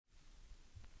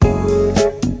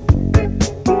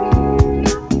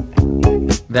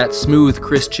That smooth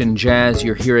Christian jazz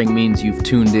you're hearing means you've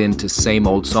tuned in to Same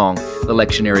Old Song, the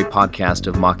lectionary podcast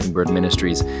of Mockingbird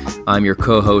Ministries. I'm your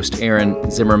co-host,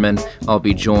 Aaron Zimmerman. I'll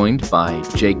be joined by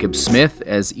Jacob Smith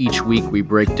as each week we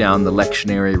break down the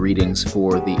lectionary readings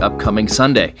for the upcoming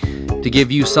Sunday to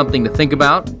give you something to think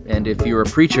about, and if you're a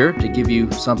preacher, to give you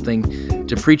something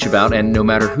to preach about, and no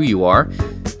matter who you are,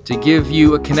 to give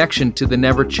you a connection to the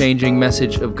never-changing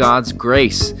message of God's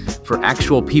grace for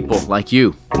actual people like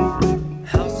you.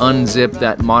 Unzip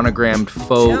that monogrammed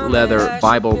faux leather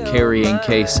Bible carrying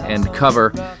case and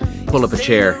cover, pull up a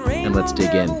chair, and let's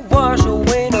dig in. Wash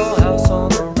away no house on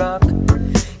the rock.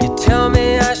 You tell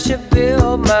me I should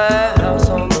build my house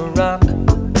on the rock.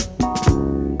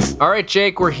 All right,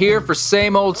 Jake, we're here for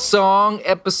Same Old Song,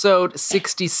 episode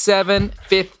 67,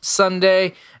 fifth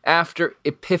Sunday after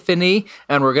Epiphany,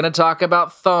 and we're going to talk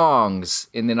about thongs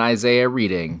in an Isaiah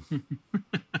reading.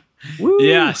 Woo.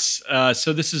 Yes,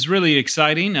 so this is really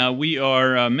exciting. We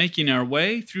are making our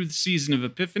way through the season of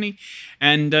Epiphany,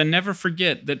 and never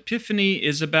forget that Epiphany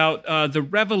is about the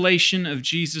revelation of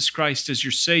Jesus Christ as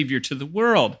your Savior to the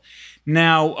world.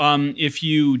 Now, if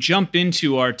you jump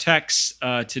into our text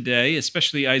today,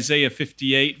 especially Isaiah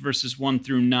 58, verses 1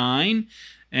 through 9,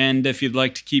 and if you'd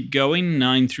like to keep going,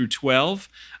 9 through 12,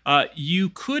 you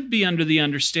could be under the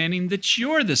understanding that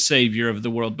you're the Savior of the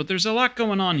world, but there's a lot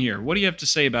going on here. What do you have to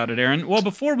say about it, Aaron? Well,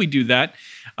 before we do that,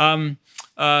 I've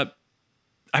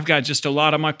got just a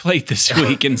lot on my plate this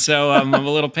week, and so I'm a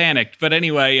little panicked. But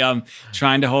anyway, I'm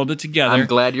trying to hold it together. I'm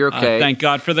glad you're okay. Thank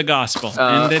God for the gospel.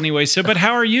 And anyway, but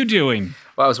how are you doing?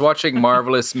 Well, I was watching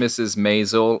Marvelous Mrs.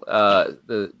 Maisel,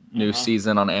 the new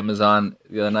season on Amazon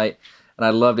the other night, and I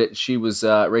loved it. She was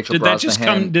Rachel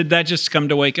Brosnahan. Did that just come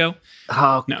to Waco?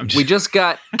 Oh, no, we just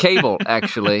got cable,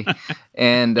 actually,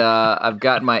 and I've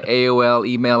got my AOL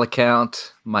email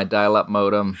account, my dial-up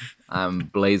modem. I'm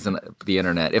blazing the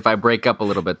internet. If I break up a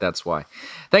little bit, that's why.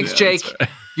 Thanks, Jake. Right.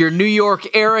 Your New York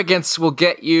arrogance will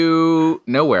get you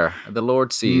nowhere. The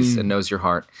Lord sees and knows your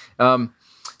heart.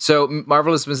 So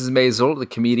Marvelous Mrs. Maisel, the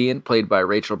comedian played by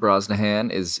Rachel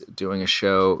Brosnahan, is doing a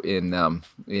show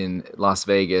in Las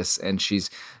Vegas, and she's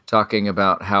talking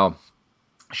about how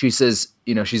she says,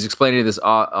 she's explaining to this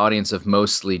audience of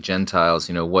mostly Gentiles,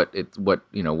 a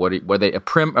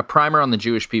primer on the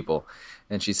Jewish people.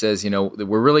 And she says,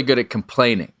 we're really good at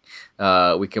complaining.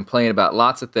 We complain about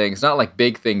lots of things, not like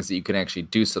big things that you can actually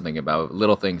do something about,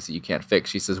 little things that you can't fix.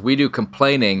 She says, we do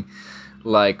complaining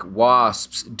like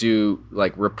wasps do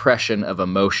like repression of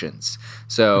emotions.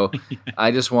 So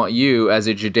I just want you as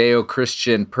a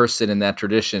Judeo-Christian person in that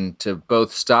tradition to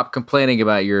both stop complaining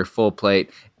about your full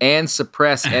plate and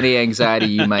suppress any anxiety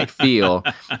you might feel.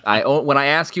 When I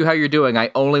ask you how you're doing, I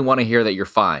only want to hear that you're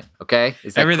fine, okay?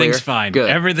 Is that Everything's clear? fine. Good.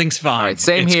 Everything's fine. All right,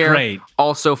 same it's here. Great.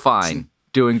 Also fine.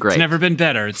 Doing great. It's never been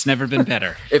better. It's never been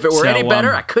better. If it were any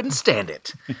better, I couldn't stand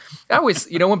it. I always,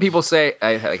 when people say,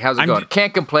 how's it going?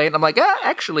 Can't complain. I'm like,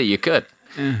 actually, you could.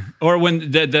 Or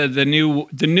when the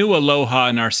new aloha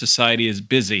in our society is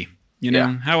busy.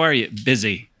 Yeah. How are you?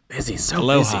 Busy. Busy, so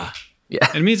aloha. Busy.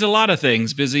 Yeah. It means a lot of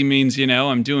things. Busy means,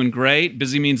 I'm doing great.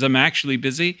 Busy means I'm actually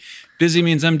busy. Busy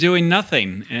means I'm doing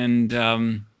nothing. And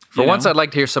for once, I'd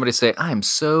like to hear somebody say, I'm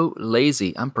so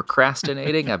lazy. I'm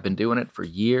procrastinating. I've been doing it for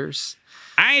years.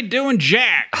 I ain't doing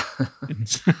jack.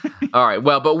 All right.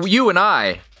 Well, but you and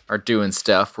I are doing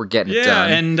stuff. We're getting it done.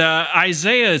 Yeah, and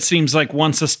Isaiah, it seems like,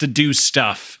 wants us to do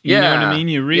stuff. You know what I mean?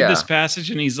 You read this passage,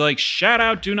 and he's like, shout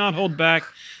out, do not hold back.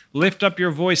 Lift up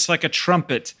your voice like a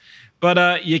trumpet.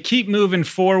 But you keep moving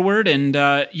forward, and,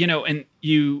 and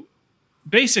you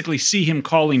basically see him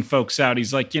calling folks out.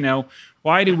 He's like,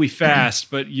 why do we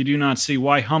fast, but you do not see?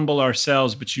 Why humble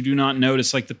ourselves, but you do not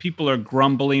notice? Like the people are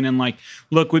grumbling and like,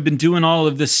 look, we've been doing all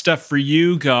of this stuff for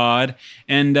you, God,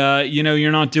 and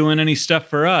you're not doing any stuff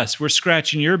for us. We're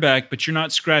scratching your back, but you're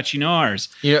not scratching ours.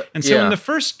 Yeah. And so in the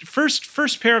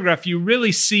first paragraph, you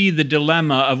really see the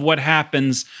dilemma of what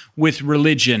happens with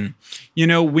religion.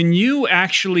 When you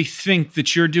actually think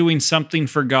that you're doing something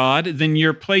for God, then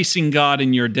you're placing God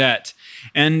in your debt.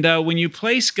 And when you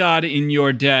place God in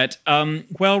your debt,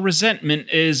 resentment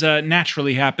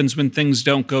naturally happens when things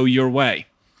don't go your way.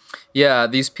 Yeah,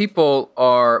 these people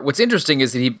are... What's interesting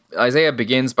is that Isaiah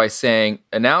begins by saying,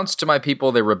 announce to my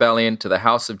people their rebellion, to the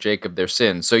house of Jacob their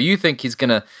sins. So you think he's going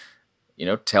to,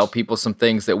 tell people some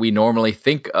things that we normally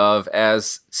think of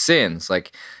as sins,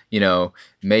 like,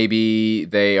 maybe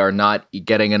they are not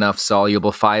getting enough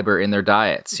soluble fiber in their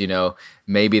diets,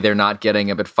 maybe they're not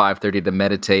getting up at 5:30 to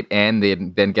meditate and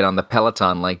then get on the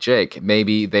Peloton like Jake.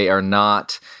 Maybe they are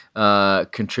not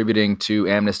contributing to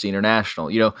Amnesty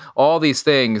International. All these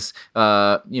things.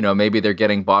 Maybe they're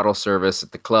getting bottle service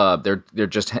at the club.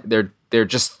 They're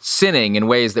just sinning in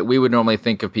ways that we would normally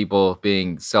think of people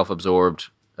being self-absorbed,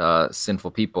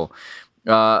 sinful people.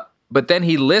 But then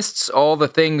he lists all the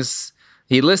things.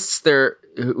 He lists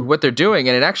what they're doing,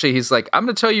 and he's like, I'm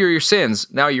going to tell you your sins.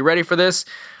 Now, are you ready for this?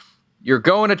 You're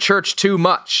going to church too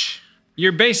much.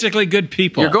 You're basically good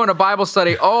people. You're going to Bible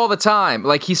study all the time.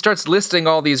 Like, he starts listing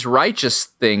all these righteous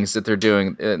things that they're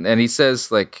doing, and he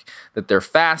says like that they're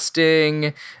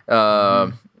fasting.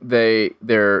 They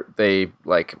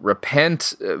like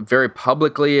repent very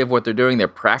publicly of what they're doing. They're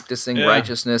practicing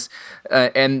righteousness,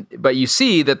 but you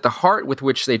see that the heart with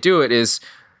which they do it is,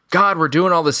 God, we're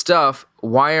doing all this stuff.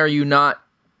 Why are you not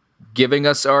giving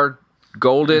us our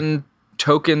golden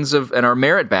tokens and our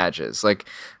merit badges? Like,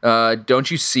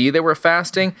 don't you see that we're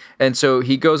fasting? And so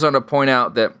he goes on to point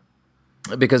out that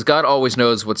because God always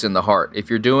knows what's in the heart. If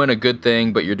you're doing a good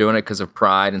thing, but you're doing it because of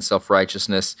pride and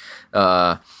self-righteousness,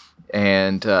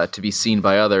 and to be seen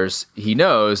by others, he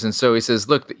knows. And so he says,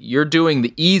 look, you're doing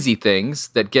the easy things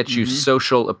that get you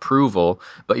social approval,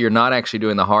 but you're not actually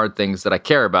doing the hard things that I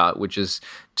care about, which is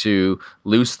to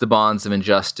loose the bonds of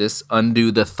injustice,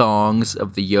 undo the thongs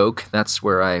of the yoke. That's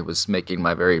where I was making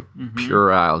my very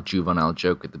puerile, juvenile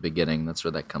joke at the beginning. That's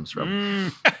where that comes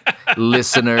from.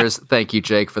 Listeners, thank you,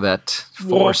 Jake, for that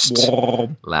forced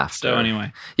laughter. So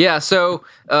anyway. Yeah, so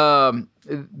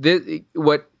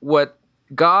what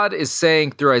God is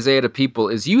saying through Isaiah to people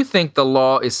is, you think the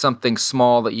law is something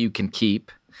small that you can keep.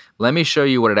 Let me show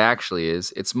you what it actually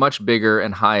is. It's much bigger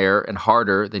and higher and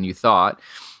harder than you thought.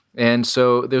 And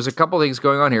so there's a couple things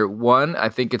going on here. One, I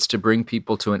think it's to bring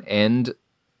people to an end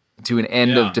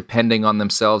of depending on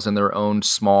themselves and their own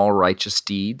small righteous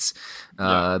deeds,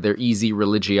 their easy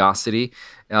religiosity,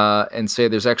 and say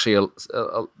there's actually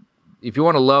if you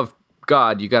want to love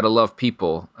God, you got to love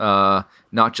people,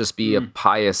 not just be a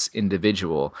pious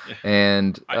individual,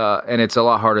 and it's a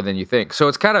lot harder than you think. So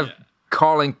it's kind of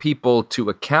calling people to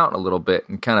account a little bit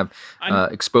and kind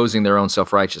of exposing their own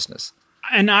self-righteousness.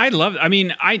 And I love. I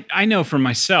mean, I know for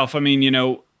myself. I mean,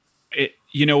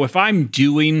 if I'm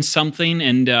doing something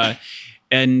and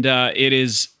it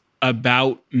is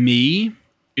about me,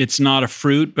 it's not a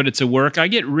fruit, but it's a work. I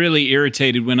get really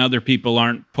irritated when other people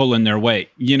aren't pulling their weight.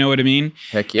 You know what I mean?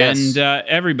 Heck yes. And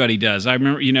everybody does. I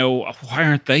remember, why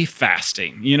aren't they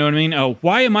fasting? You know what I mean? Oh,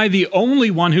 why am I the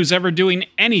only one who's ever doing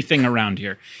anything around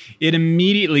here? It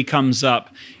immediately comes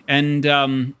up. And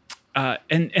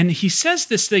he says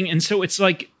this thing, and so it's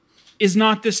like, is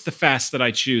not this the fast that I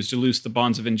choose to loose the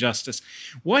bonds of injustice?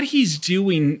 What he's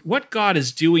doing, what God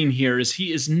is doing here is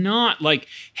he is not like,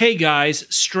 hey guys,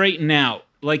 straighten out.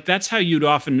 Like, that's how you'd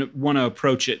often want to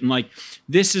approach it. And like,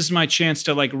 this is my chance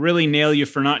to like really nail you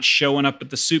for not showing up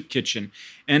at the soup kitchen.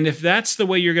 And if that's the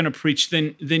way you're going to preach,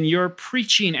 then you're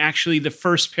preaching actually the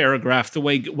first paragraph, the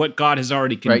way what God has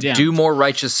already condemned. Right. Do more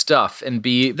righteous stuff and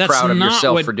be proud of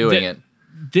yourself for doing it.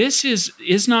 This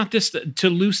is not this to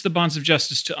loose the bonds of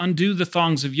justice, to undo the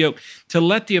thongs of yoke, to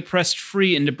let the oppressed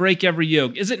free and to break every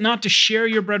yoke. Is it not to share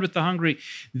your bread with the hungry?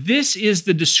 This is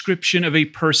the description of a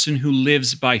person who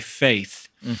lives by faith.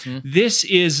 Mm-hmm. This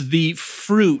is the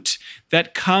fruit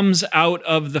that comes out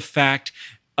of the fact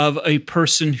of a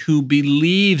person who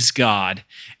believes God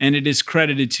and it is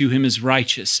credited to him as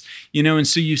righteous. And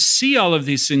so you see all of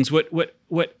these things.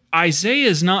 What Isaiah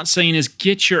is not saying is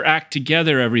get your act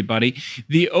together, everybody.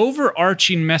 The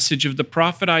overarching message of the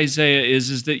prophet Isaiah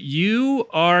is that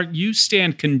you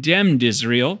stand condemned,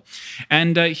 Israel,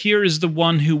 and here is the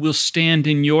one who will stand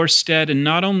in your stead, and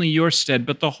not only your stead,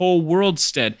 but the whole world's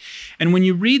stead. And when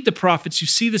you read the prophets, you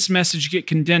see this message get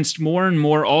condensed more and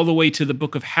more all the way to the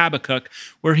book of Habakkuk,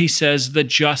 where he says, the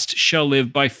just shall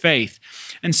live by faith.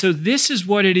 And so this is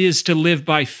what it is to live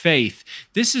by faith.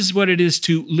 This is what it is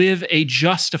to live a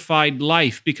justified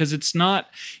life, because it's not,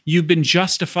 you've been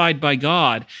justified by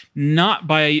God, not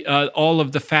by all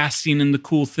of the fasting and the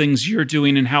cool things you're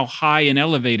doing and how high and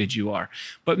elevated you are.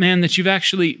 But man, that you've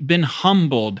actually been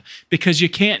humbled because you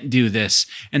can't do this.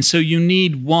 And so you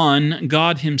need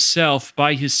God himself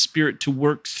by his Spirit to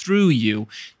work through you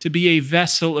to be a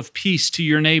vessel of peace to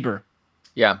your neighbor.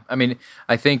 Yeah, I mean,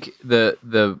 I think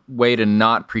the way to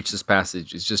not preach this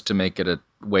passage is just to make it a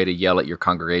way to yell at your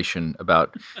congregation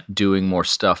about doing more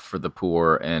stuff for the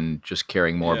poor and just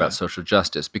caring more about social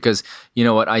justice. Because you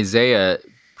know what, Isaiah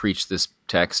preached this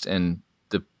text, and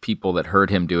the people that heard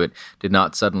him do it did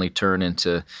not suddenly turn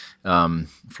into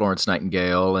Florence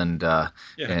Nightingale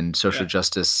and social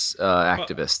justice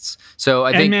activists. So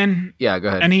I think, yeah, go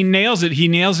ahead. And he nails it. He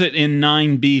nails it in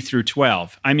 9b through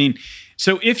 12. I mean,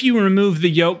 so if you remove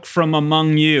the yoke from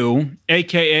among you,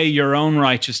 aka your own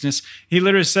righteousness, he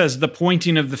literally says the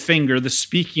pointing of the finger, the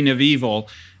speaking of evil.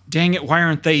 Dang it, why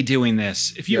aren't they doing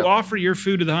this? If you offer your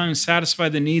food to the hungry and satisfy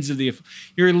the needs of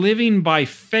you're living by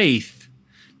faith,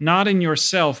 not in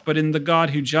yourself, but in the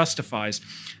God who justifies.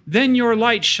 Then your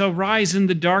light shall rise in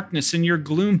the darkness, and your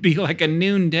gloom be like a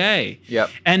noonday. Yep.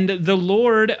 And the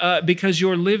Lord, because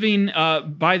you're living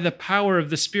by the power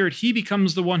of the Spirit, He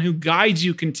becomes the one who guides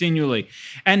you continually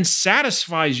and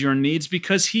satisfies your needs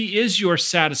because He is your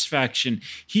satisfaction.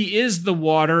 He is the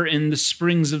water in the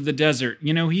springs of the desert.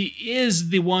 You know, He is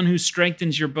the one who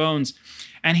strengthens your bones,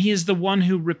 and He is the one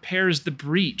who repairs the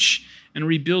breach and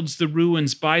rebuilds the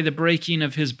ruins by the breaking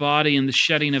of His body and the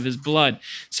shedding of His blood.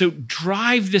 So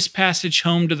drive this passage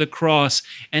home to the cross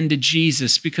and to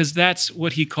Jesus, because that's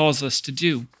what He calls us to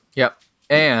do. Yep.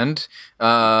 And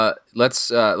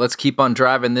let's keep on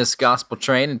driving this gospel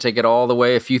train and take it all the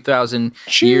way a few thousand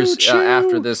years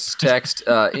after this text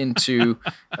into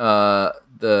the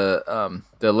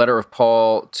letter of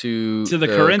Paul to the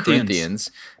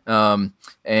Corinthians.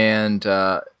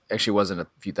 Actually, it wasn't a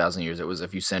few thousand years, it was a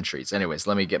few centuries. Anyways,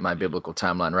 let me get my biblical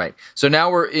timeline right. So now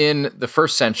we're in the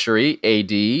 1st century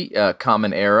AD,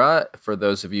 Common Era, for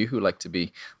those of you who like to be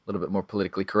a little bit more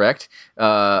politically correct.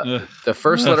 The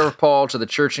first letter of Paul to the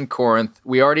church in Corinth.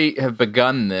 We already have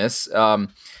begun this.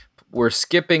 We're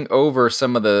skipping over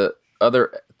some of the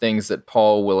other things that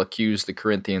Paul will accuse the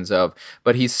Corinthians of,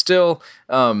 but he's still...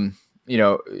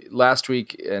 last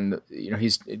week, and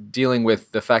he's dealing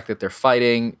with the fact that they're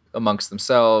fighting amongst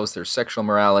themselves, their sexual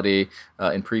morality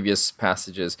in previous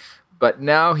passages. But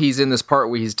now he's in this part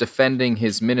where he's defending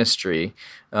his ministry,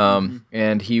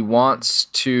 and he wants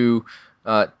to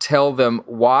tell them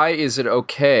why is it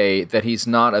okay that he's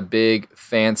not a big,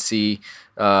 fancy,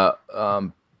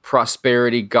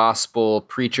 prosperity gospel,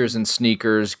 preachers in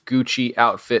sneakers, Gucci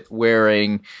outfit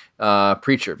wearing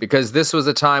preacher, because this was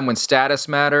a time when status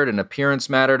mattered and appearance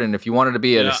mattered, and if you wanted to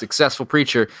be a successful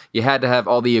preacher, you had to have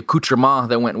all the accoutrement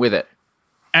that went with it.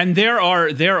 And there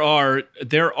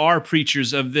are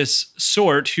preachers of this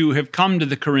sort who have come to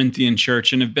the Corinthian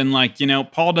church and have been like,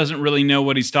 Paul doesn't really know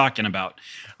what he's talking about.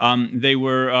 They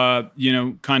were,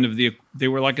 they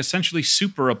were like essentially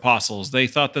super apostles. They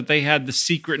thought that they had the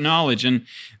secret knowledge, and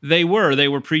they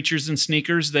were preachers in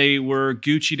sneakers. They were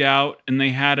Gucci'd out, and they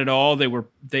had it all. They were,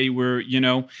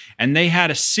 and they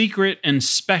had a secret and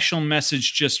special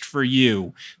message just for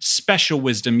you. Special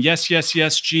wisdom. Yes, yes,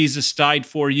 yes, Jesus died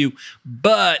for you.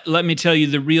 But let me tell you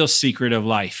the real secret of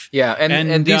life. Yeah,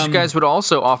 and these guys would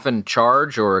also often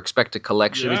charge or expect a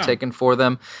collection to be taken for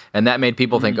them, and that made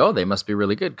people think, oh, they must be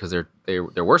really good because they're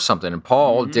worth something. And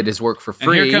Paul did his work for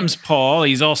free. And here comes Paul.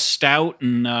 He's all stout,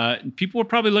 and people would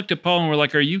probably looked at Paul and were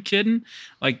like, "Are you kidding?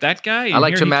 Like that guy?" And I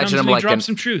like to imagine him like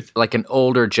some truth, like an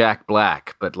older Jack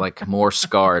Black, but like more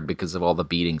scarred because of all the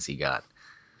beatings he got.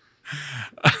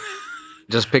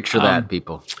 Just picture that,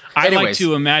 people. I like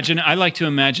to imagine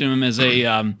him as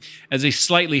a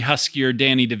slightly huskier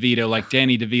Danny DeVito, like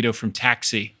Danny DeVito from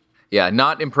Taxi. Yeah,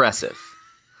 not impressive.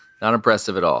 Not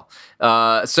impressive at all.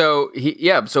 So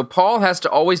Paul has to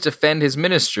always defend his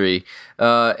ministry,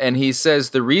 and he says,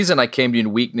 the reason I came to you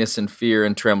in weakness and fear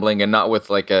and trembling, and not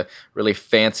with like a really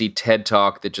fancy TED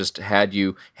talk that just had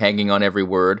you hanging on every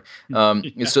word,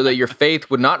 is so that your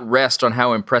faith would not rest on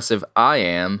how impressive I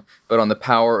am, but on the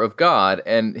power of God.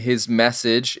 And his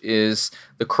message is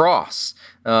the cross,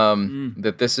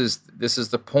 that this is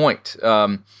the point.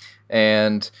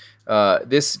 And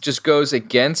this just goes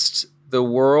against the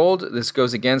world. This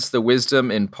goes against the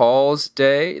wisdom in Paul's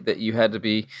day that you had to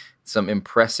be some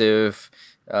impressive,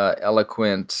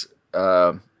 eloquent,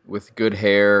 with good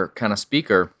hair kind of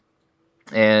speaker.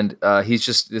 And he's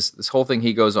just this whole thing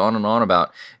he goes on and on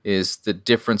about is the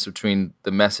difference between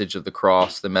the message of the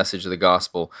cross, the message of the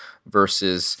gospel,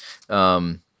 versus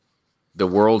the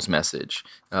world's message.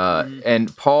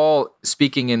 And Paul,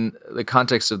 speaking in the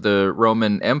context of the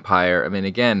Roman Empire, I mean,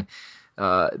 again,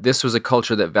 this was a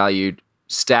culture that valued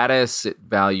status, it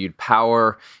valued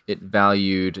power, it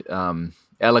valued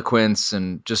eloquence,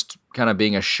 and just kind of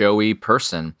being a showy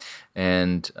person.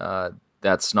 And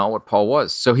that's not what Paul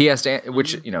was. So he has to,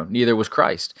 which, neither was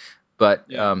Christ. But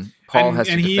Paul has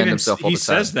to defend himself all the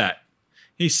time.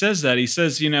 He says that. He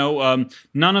says,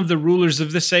 none of the rulers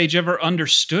of this age ever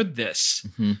understood this.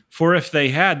 For if they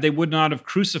had, they would not have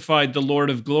crucified the Lord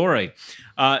of glory.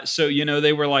 So,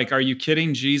 they were like, are you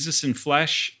kidding? Jesus in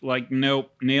flesh? Like,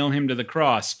 nope, nail him to the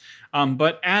cross.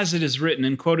 But as it is written,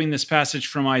 and quoting this passage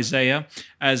from Isaiah,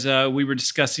 as we were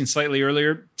discussing slightly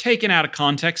earlier, taken out of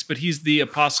context, but he's the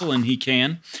apostle and he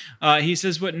can. He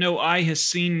says, what no eye has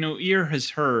seen, no ear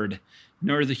has heard,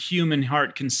 nor the human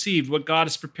heart conceived, what God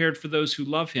has prepared for those who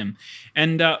love him.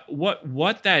 And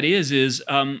what that is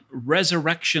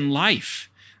resurrection life.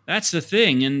 That's the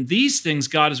thing. And these things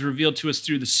God has revealed to us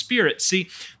through the Spirit. See,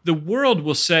 the world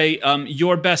will say,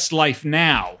 your best life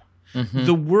now.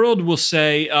 The world will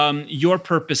say, your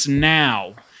purpose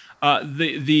now.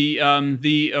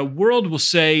 The world will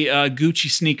say Gucci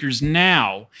sneakers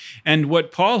now. And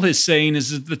what Paul is saying is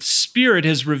that the Spirit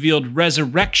has revealed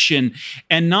resurrection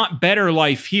and not better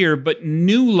life here, but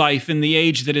new life in the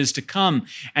age that is to come.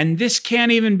 And this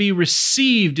can't even be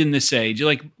received in this age,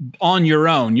 like on your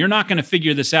own. You're not going to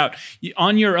figure this out.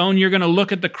 On your own, you're going to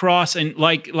look at the cross and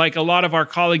like a lot of our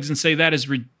colleagues and say that is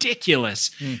ridiculous.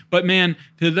 But man,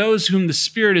 to those whom the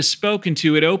Spirit has spoken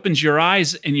to, it opens your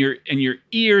eyes and your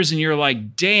ears, and you're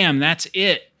like, damn, that's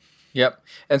it. Yep.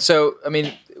 And so, I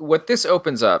mean, what this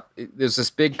opens up, there's this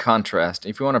big contrast.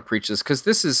 If you want to preach this, because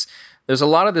there's a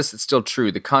lot of this that's still true,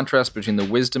 the contrast between the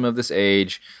wisdom of this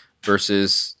age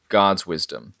versus God's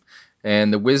wisdom.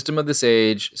 And the wisdom of this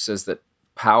age says that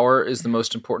power is the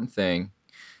most important thing.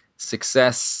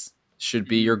 Success should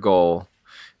be your goal.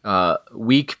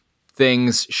 Weak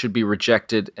things should be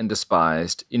rejected and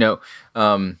despised.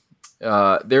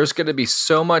 There's going to be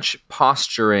so much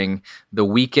posturing the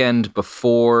weekend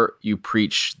before you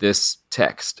preach this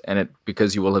text, and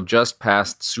because you will have just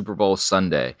passed Super Bowl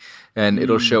Sunday, and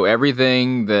it'll show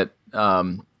everything that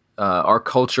our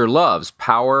culture loves: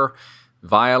 power,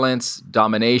 violence,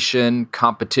 domination,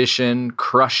 competition,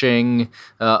 crushing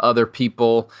other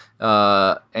people,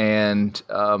 and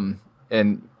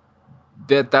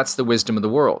that's the wisdom of the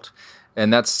world,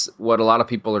 and that's what a lot of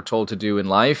people are told to do in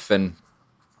life, and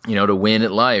to win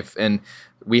at life. And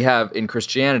we have in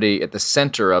Christianity, at the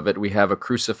center of it, we have a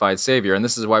crucified Savior. And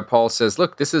this is why Paul says,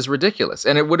 look, this is ridiculous.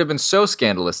 And it would have been so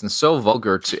scandalous and so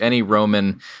vulgar to any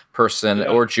Roman person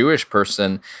or Jewish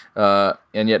person.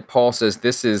 And yet Paul says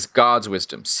this is God's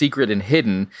wisdom, secret and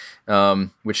hidden,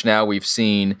 which now we've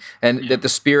seen, and that the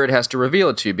Spirit has to reveal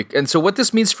it to you. And so what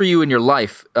this means for you in your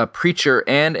life, a preacher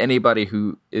and anybody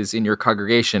who is in your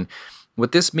congregation,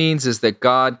 what this means is that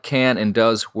God can and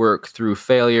does work through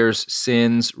failures,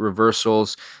 sins,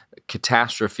 reversals,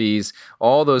 catastrophes,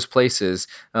 all those places,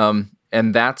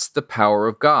 and that's the power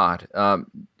of God. I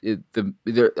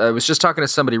was just talking to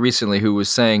somebody recently who was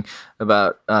saying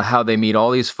about how they meet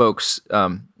all these folks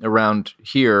around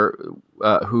here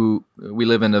who we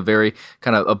live in a very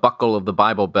kind of a buckle of the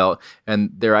Bible Belt, and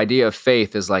their idea of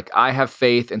faith is like, I have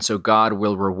faith, and so God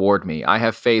will reward me. I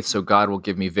have faith, so God will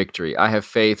give me victory. I have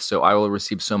faith, so I will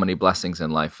receive so many blessings in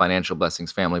life, financial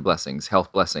blessings, family blessings,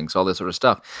 health blessings, all this sort of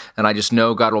stuff. And I just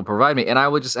know God will provide me. And I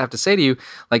would just have to say to you,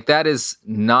 like, that is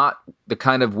not the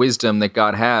kind of wisdom that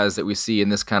God has that we see in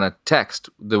this kind of text.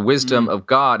 The wisdom of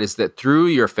God is that through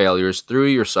your failures, through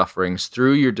your sufferings,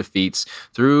 through your defeats,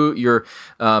 through your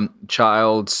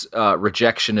child's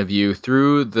rejection of you,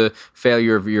 through the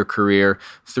failure of your career,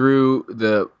 through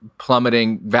the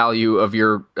plummeting value of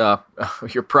your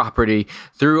property,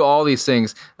 through all these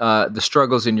things, the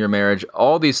struggles in your marriage,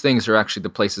 all these things are actually the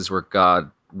places where God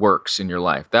works in your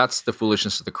life. That's the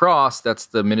foolishness of the cross. That's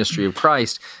the ministry of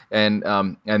Christ, and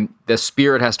the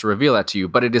Spirit has to reveal that to you.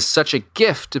 But it is such a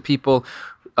gift to people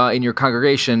in your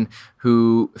congregation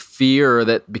who fear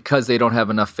that because they don't have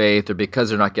enough faith or because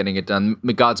they're not getting it done,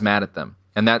 God's mad at them.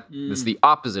 And that is the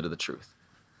opposite of the truth.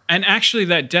 And actually,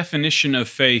 that definition of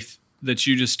faith that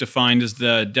you just defined is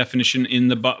the definition in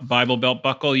the Bible Belt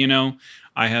buckle,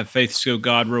 I have faith, so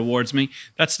God rewards me.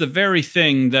 That's the very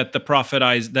thing that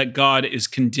that God is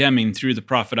condemning through the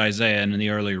prophet Isaiah in the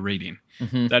earlier reading.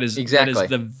 Mm-hmm. That is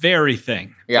the very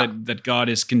thing that God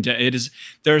is condemning. It is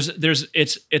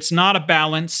it's not a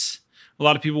balance. A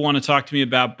lot of people want to talk to me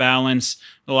about balance.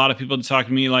 A lot of people talk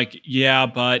to me like, yeah,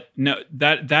 but no,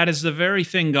 that is the very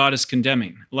thing God is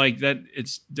condemning. Like that,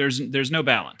 there's no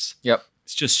balance. Yep,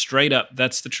 it's just straight up.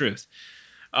 That's the truth.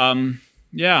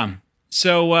 Yeah.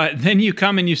 So then you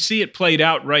come and you see it played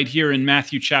out right here in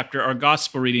our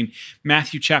gospel reading,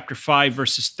 Matthew chapter 5,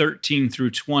 verses 13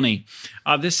 through 20.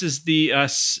 This is the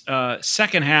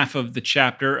second half of the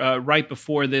chapter. Right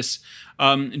before this,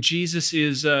 Jesus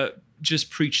is just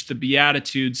preached the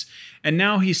Beatitudes, and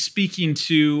now he's speaking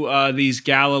to these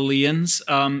Galileans,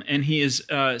 and he is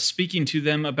speaking to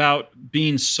them about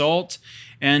being salt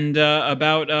and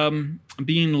about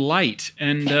being light,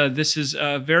 and this is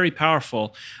very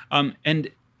powerful. And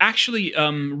actually,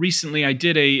 recently I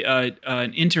did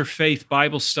an interfaith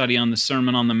Bible study on the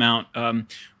Sermon on the Mount,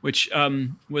 which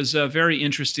was very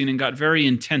interesting and got very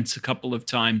intense a couple of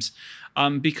times,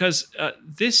 because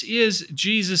this is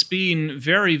Jesus being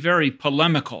very, very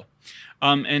polemical,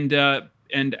 and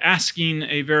asking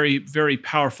a very, very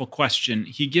powerful question.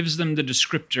 He gives them the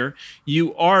descriptor,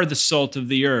 "You are the salt of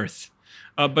the earth."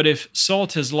 But if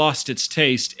salt has lost its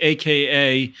taste,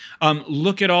 aka,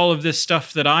 look at all of this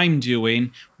stuff that I'm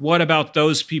doing, what about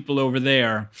those people over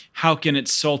there? How can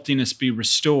its saltiness be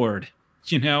restored?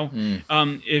 You know,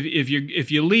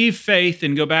 if you leave faith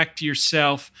and go back to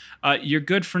yourself, you're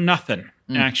good for nothing.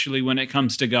 Actually, when it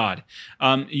comes to God,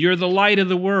 you're the light of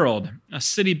the world. A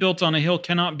city built on a hill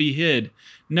cannot be hid.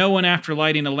 No one, after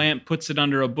lighting a lamp, puts it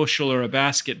under a bushel or a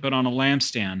basket, but on a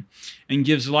lampstand, and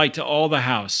gives light to all the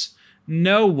house.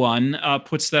 No one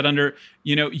puts that under,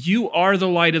 you are the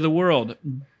light of the world.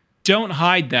 Don't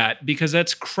hide that, because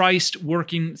that's Christ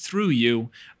working through you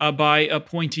by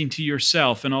pointing to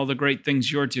yourself and all the great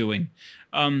things you're doing.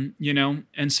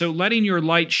 And so letting your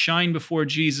light shine before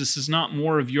Jesus is not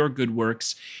more of your good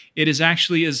works. It is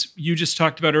actually, as you just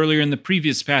talked about earlier in the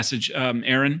previous passage,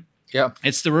 Aaron,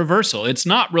 it's the reversal. It's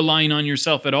not relying on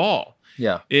yourself at all.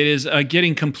 Yeah. It is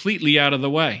getting completely out of the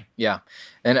way. Yeah.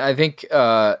 And I think,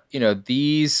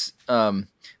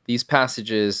 these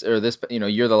passages, or this,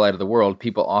 you're the light of the world,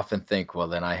 people often think, well,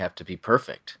 then I have to be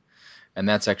perfect. And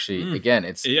that's actually, again,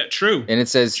 it's true. And it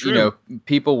says,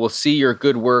 people will see your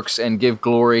good works and give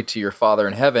glory to your Father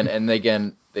in heaven. And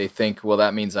again, they think, well,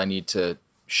 that means I need to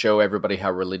show everybody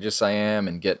how religious I am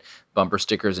and get bumper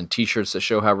stickers and t-shirts to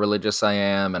show how religious I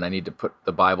am, and I need to put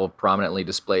the Bible prominently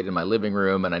displayed in my living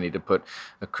room, and I need to put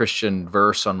a Christian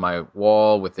verse on my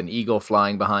wall with an eagle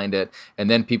flying behind it, and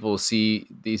then people will see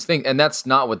these things. And that's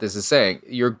not what this is saying.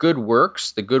 Your good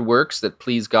works, the good works that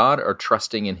please God, are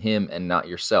trusting in Him and not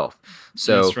yourself.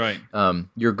 So that's right.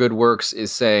 Your good works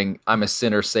is saying, I'm a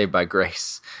sinner saved by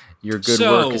grace. Your good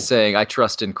work is saying, I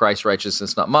trust in Christ's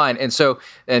righteousness, not mine. And so,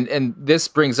 and this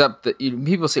brings up that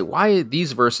people say, why are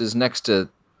these verses next to,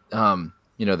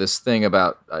 this thing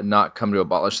about not come to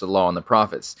abolish the law and the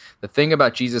prophets? The thing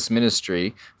about Jesus'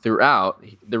 ministry throughout,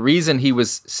 the reason he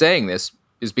was saying this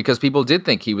is because people did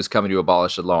think he was coming to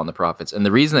abolish the law and the prophets. And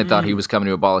the reason they thought he was coming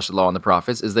to abolish the law and the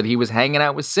prophets is that he was hanging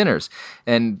out with sinners,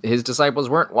 and his disciples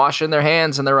weren't washing their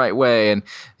hands in the right way, and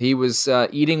he was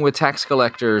eating with tax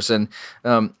collectors, and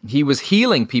he was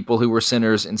healing people who were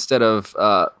sinners instead of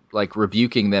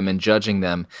rebuking them and judging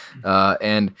them.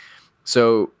 And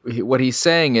so what he's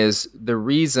saying is, the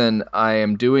reason I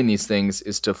am doing these things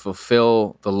is to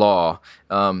fulfill the law.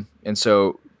 And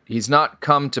so he's not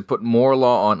come to put more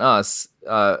law on us.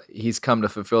 He's come to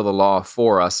fulfill the law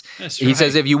for us. That's He right.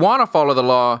 says, if you want to follow the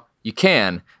law, you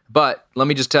can. But let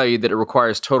me just tell you that it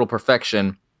requires total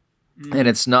perfection. And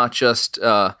it's not just,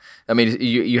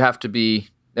 you have to be,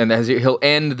 and as he'll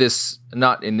end this,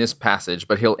 not in this passage,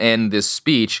 but he'll end this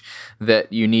speech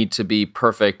that you need to be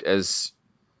perfect as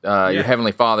your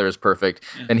heavenly Father is perfect.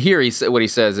 And here what he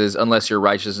says is, unless your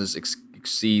righteousness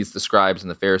exceeds the scribes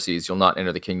and the Pharisees, you'll not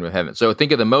enter the kingdom of heaven. So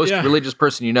think of the most religious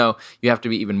person you know. You have to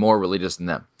be even more religious than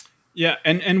them. Yeah,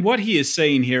 and what he is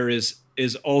saying here is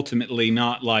ultimately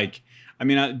not like,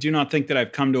 I do not think that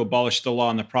I've come to abolish the law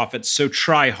and the prophets, so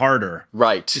try harder.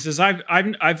 Right. He says,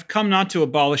 I've come not to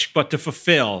abolish, but to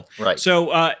fulfill. Right.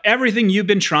 So everything you've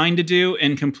been trying to do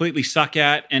and completely suck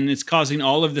at, and it's causing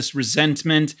all of this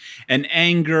resentment and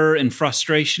anger and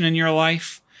frustration in your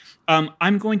life,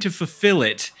 I'm going to fulfill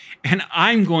it, and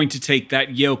I'm going to take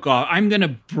that yoke off. I'm going to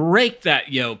break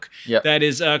that yoke that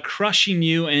is crushing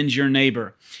you and your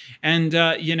neighbor. And,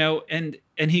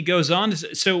 and he goes on to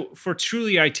say, so for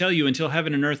truly I tell you, until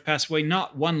heaven and earth pass away,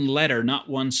 not one letter, not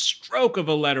one stroke of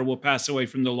a letter will pass away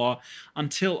from the law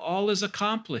until all is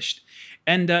accomplished.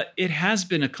 And it has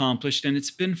been accomplished, and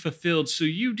it's been fulfilled. So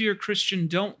you, dear Christian,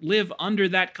 don't live under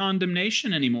that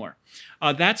condemnation anymore.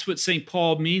 That's what St.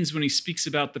 Paul means when he speaks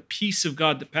about the peace of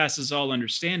God that passes all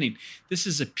understanding. This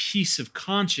is a peace of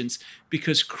conscience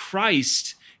because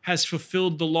Christ has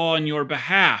fulfilled the law on your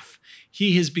behalf.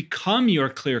 He has become your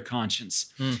clear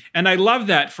conscience. And I love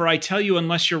that, for I tell you,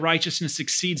 unless your righteousness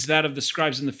exceeds that of the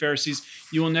scribes and the Pharisees,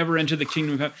 you will never enter the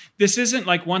kingdom of heaven. This isn't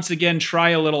like, once again,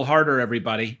 try a little harder,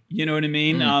 everybody. You know what I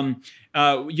mean?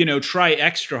 Try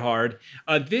extra hard.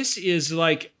 This is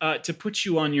like to put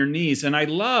you on your knees. And I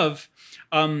love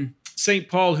St.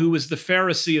 Paul, who was the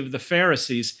Pharisee of the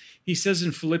Pharisees. He says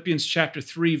in Philippians chapter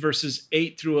 3, verses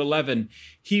 8 through 11,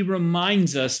 he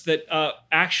reminds us that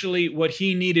actually what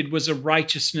he needed was a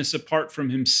righteousness apart from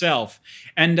himself.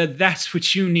 And that's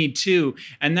what you need too.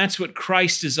 And that's what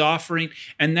Christ is offering.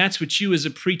 And that's what you as a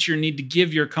preacher need to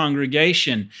give your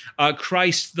congregation.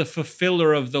 Christ, the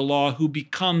fulfiller of the law, who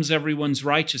becomes everyone's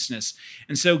righteousness.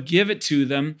 And so give it to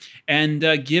them, and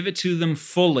give it to them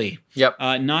fully. Yep.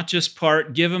 Not just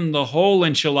part. Give them the whole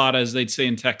enchilada, as they'd say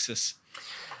in Texas.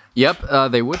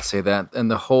 Yep, they would say that,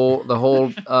 and the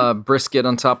whole brisket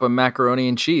on top of macaroni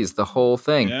and cheese, the whole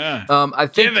thing. Yeah, I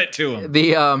think give it to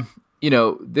them.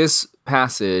 This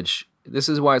passage. This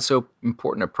is why it's so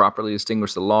important to properly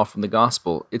distinguish the law from the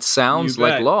gospel. It sounds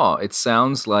like law. It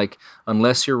sounds like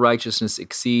unless your righteousness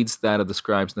exceeds that of the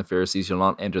scribes and the Pharisees, you'll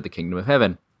not enter the kingdom of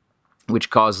heaven, which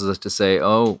causes us to say,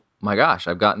 "Oh my gosh,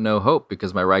 I've got no hope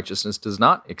because my righteousness does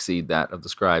not exceed that of the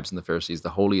scribes and the Pharisees, the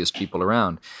holiest people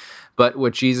around." But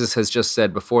what Jesus has just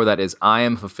said before that is, I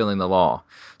am fulfilling the law.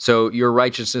 So your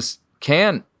righteousness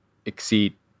can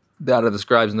exceed that of the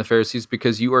scribes and the Pharisees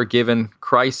because you are given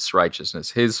Christ's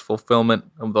righteousness, his fulfillment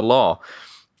of the law.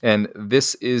 And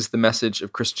this is the message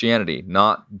of Christianity,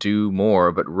 not do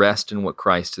more, but rest in what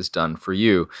Christ has done for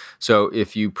you. So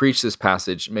if you preach this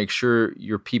passage, make sure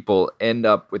your people end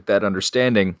up with that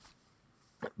understanding,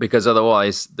 because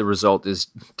otherwise the result is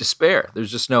despair. There's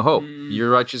just no hope.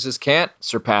 Your righteousness can't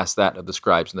surpass that of the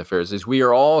scribes and the Pharisees. We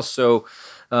are all so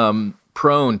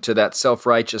prone to that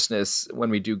self-righteousness when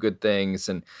we do good things.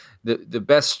 And the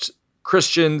best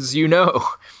Christians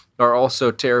are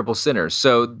also terrible sinners.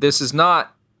 So this is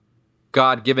not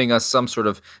God giving us some sort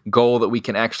of goal that we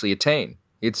can actually attain.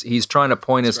 He's trying to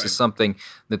point us to something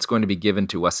that's going to be given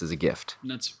to us as a gift.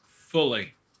 That's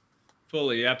fully,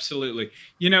 absolutely.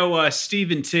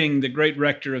 Stephen Ting, the great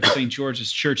rector of St. George's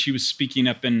Church, he was speaking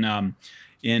up in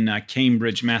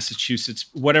Cambridge, Massachusetts,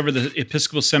 whatever the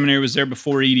Episcopal Seminary was there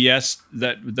before EDS,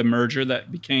 that the merger that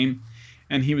became,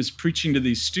 and he was preaching to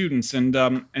these students, and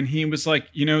he was like,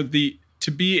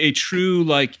 to be a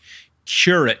true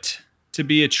curate, to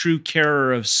be a true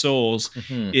carer of souls,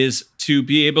 is to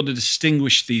be able to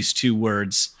distinguish these two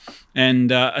words.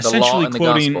 And essentially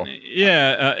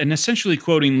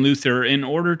quoting Luther in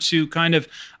order to kind of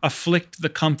afflict the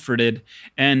comforted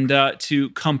and to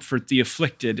comfort the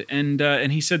afflicted.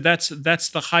 And he said that's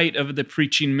the height of the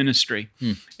preaching ministry,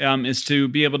 is to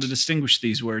be able to distinguish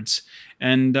these words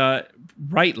and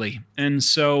rightly. And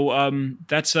so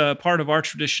that's a part of our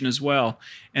tradition as well.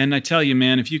 And I tell you,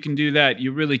 man, if you can do that,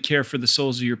 you really care for the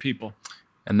souls of your people.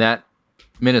 And that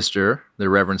minister, the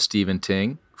Reverend Stephen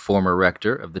Ting, former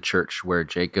rector of the church where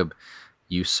Jacob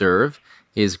you serve,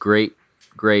 his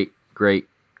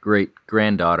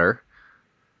great-great-great-great-granddaughter,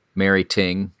 Mary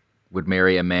Ting, would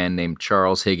marry a man named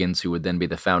Charles Higgins, who would then be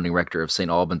the founding rector of St.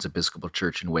 Albans Episcopal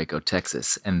Church in Waco,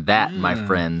 Texas. And that, my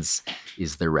friends,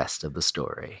 is the rest of the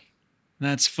story.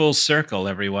 That's full circle,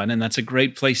 everyone, and that's a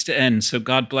great place to end. So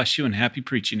God bless you and happy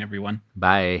preaching, everyone.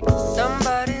 Bye.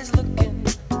 Somebody's looking,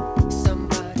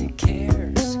 somebody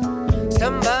cares,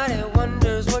 somebody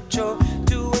wonders what you're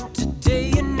doing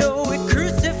today. We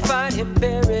crucified him,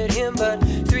 buried him, but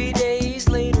 3 days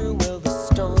later, well, the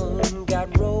stone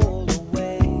got rolled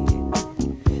away.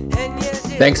 And yes,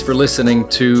 Thanks for listening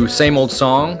to Same Old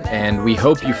Song, and we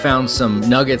hope you found some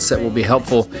nuggets that will be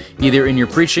helpful either in your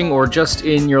preaching or just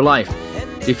in your life.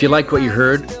 If you liked what you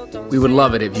heard, we would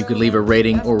love it if you could leave a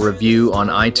rating or review on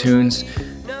iTunes.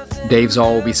 Dave's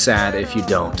All will be sad if you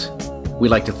don't. We'd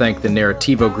like to thank the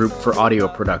Narrativo Group for audio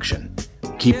production.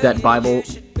 Keep that Bible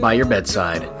by your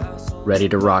bedside, ready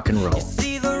to rock and roll.